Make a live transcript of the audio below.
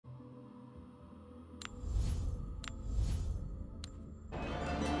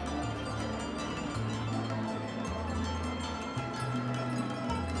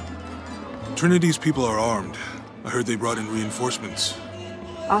Trinity's people are armed. I heard they brought in reinforcements.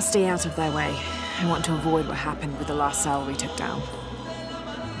 I'll stay out of their way. I want to avoid what happened with the last cell we took down.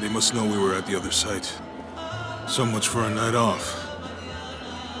 They must know we were at the other site. So much for a night off.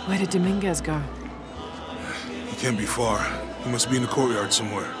 Where did Dominguez go? He can't be far. He must be in the courtyard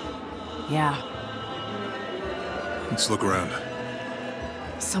somewhere. Yeah. Let's look around.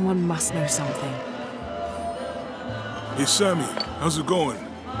 Someone must know something. Hey, Sammy. How's it going?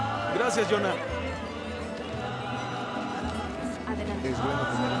 Gracias, Jonah.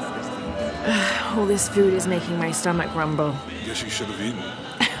 All this food is making my stomach rumble. Guess you should have eaten.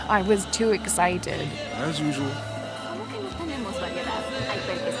 I was too excited. As usual.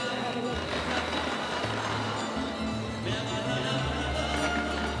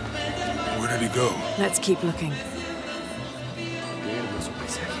 Where did he go? Let's keep looking.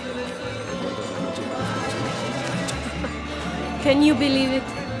 Can you believe it?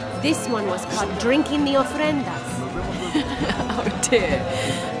 This one was caught drinking the ofrendas. Oh dear.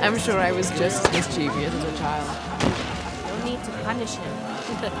 I'm sure I was just as mischievous as a child. No need to punish him.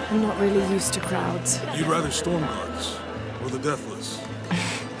 I'm not really used to crowds. You'd rather storm guards or the deathless?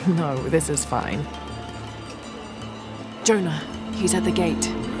 No, this is fine. Jonah, he's at the gate.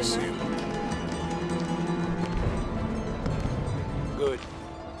 I see him. Good.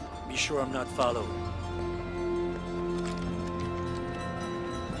 Be sure I'm not followed.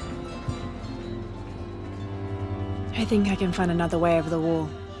 I think I can find another way over the wall.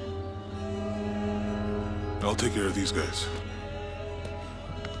 I'll take care of these guys.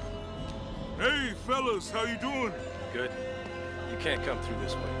 Hey, fellas, how you doing? Good. You can't come through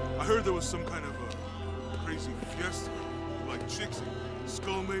this way. I heard there was some kind of a crazy fiesta, like chicks and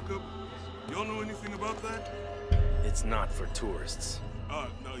skull makeup. Y'all know anything about that? It's not for tourists.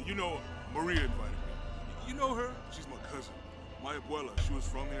 No, you know, Maria invited me. You know her? She's my cousin. My abuela, she was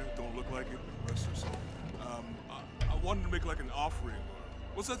from here, don't look like it, rest her soul. I wanted to make like an offering.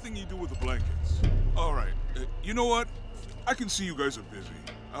 What's that thing you do with the blankets? All right, you know what? I can see you guys are busy.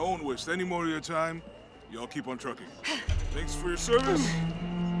 I won't waste any more of your time. Y'all keep on trucking. Thanks for your service.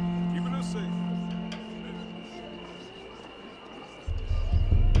 Keeping us safe.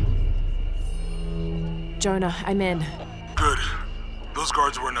 Jonah, I'm in. Good. Those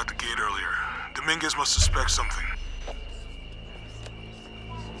guards weren't at the gate earlier. Dominguez must suspect something.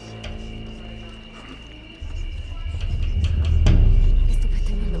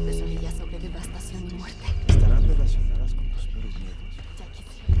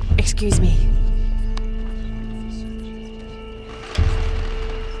 Excuse me.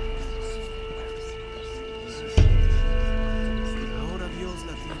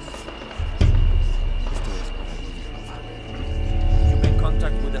 You've been in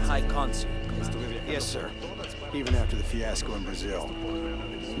contact with the High Consul. Yes, sir. Even after the fiasco in Brazil.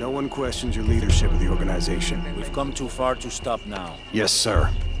 No one questions your leadership of the organization. We've come too far to stop now. Yes,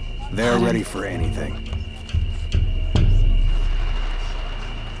 sir. They're ready for anything.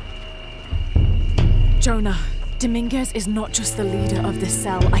 Jonah, Dominguez is not just the leader of this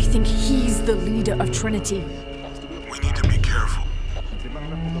cell. I think he's the leader of Trinity. We need to be careful.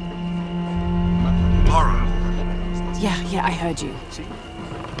 Laura. Yeah, I heard you.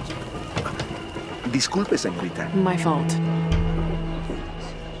 Disculpe, señorita. My fault.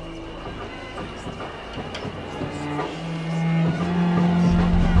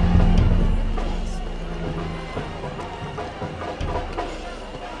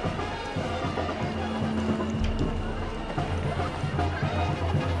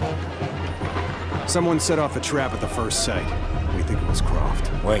 Someone set off a trap at the first site. We think it was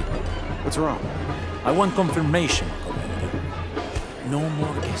Croft. Wait. What's wrong? I want confirmation, Commander. No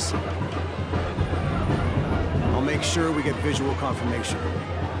more guessing. I'll make sure we get visual confirmation.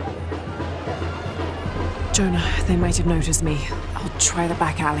 Jonah, they might have noticed me. I'll try the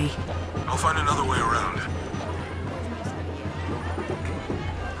back alley. I'll find another way around.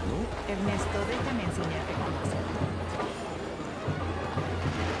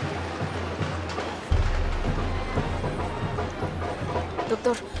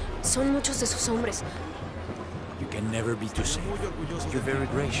 Doctor, son muchos de sus hombres. You can never be too safe. You're very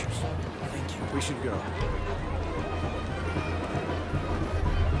gracious. Thank you. We should go.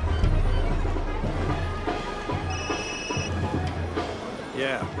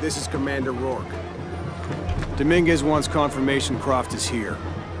 Yeah, this is Commander Rourke. Dominguez wants confirmation Croft is here.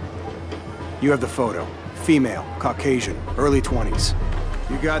 You have the photo. Female, Caucasian, early 20s.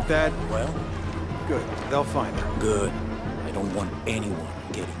 You got that? Well? Good. They'll find her. Good. I don't want anyone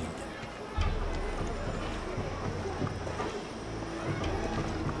getting in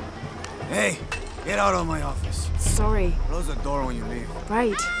there. Hey, get out of my office. Sorry. Close the door when you leave.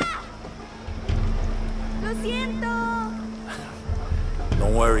 Right. siento!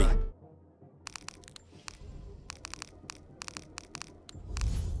 Don't worry.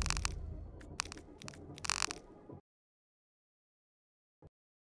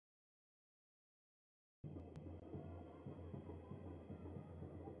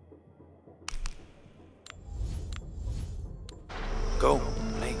 Go,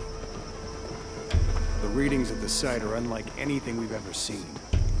 play. The readings at the site are unlike anything we've ever seen.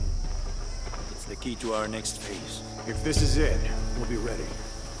 It's the key to our next phase. If this is it, we'll be ready.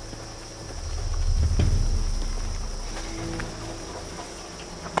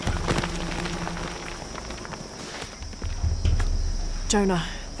 Jonah,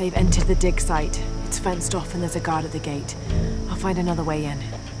 they've entered the dig site. It's fenced off and there's a guard at the gate. I'll find another way in.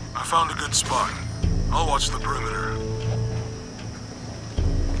 I found a good spot. I'll watch the perimeter.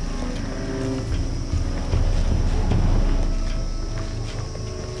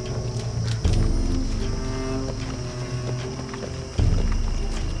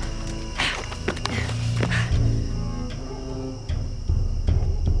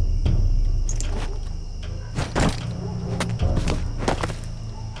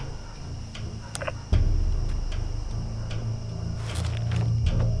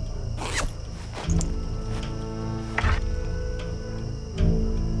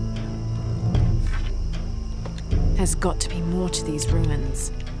 There's got to be more to these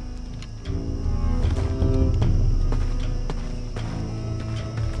ruins.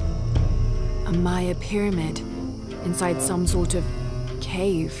 A Maya pyramid inside some sort of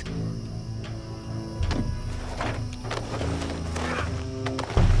cave.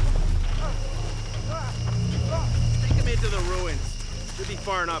 Take him into the ruins. Should be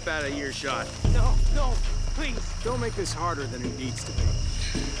far enough out of earshot. No, please. Don't make this harder than it needs to be.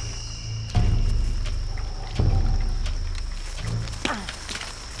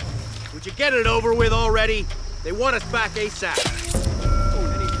 Would you get it over with already? They want us back ASAP.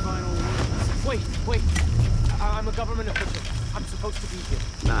 Any final words? Wait. I'm a government official. I'm supposed to be here.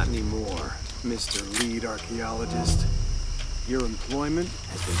 Not anymore, Mr. Lead Archaeologist. Your employment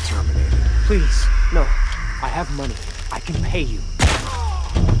has been terminated. Please, no. I have money. I can pay you.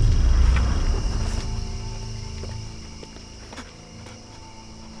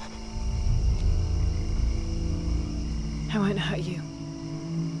 I won't hurt you.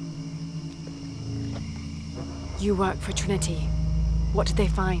 You work for Trinity. What did they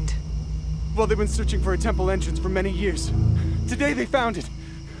find? Well, they've been searching for a temple entrance for many years. Today they found it.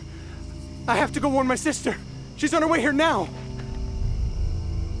 I have to go warn my sister. She's on her way here now.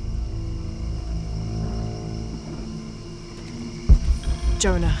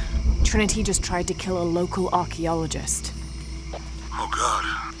 Jonah, Trinity just tried to kill a local archaeologist. Oh God.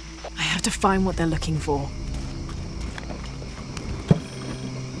 I have to find what they're looking for.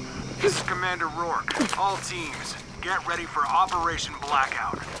 This is Commander Rourke. All teams, get ready for Operation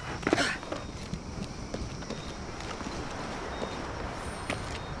Blackout.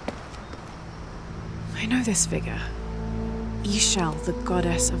 I know this figure. Ishel, the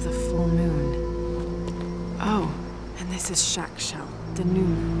goddess of the full moon. Oh, and this is Shakshel, the new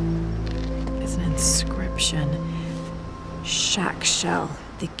moon. There's an inscription. Shakshel,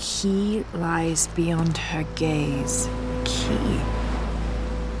 the key lies beyond her gaze. The key.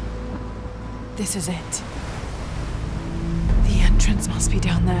 This is it. The entrance must be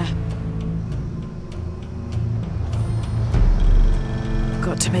down there.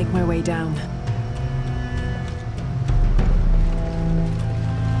 Got to make my way down.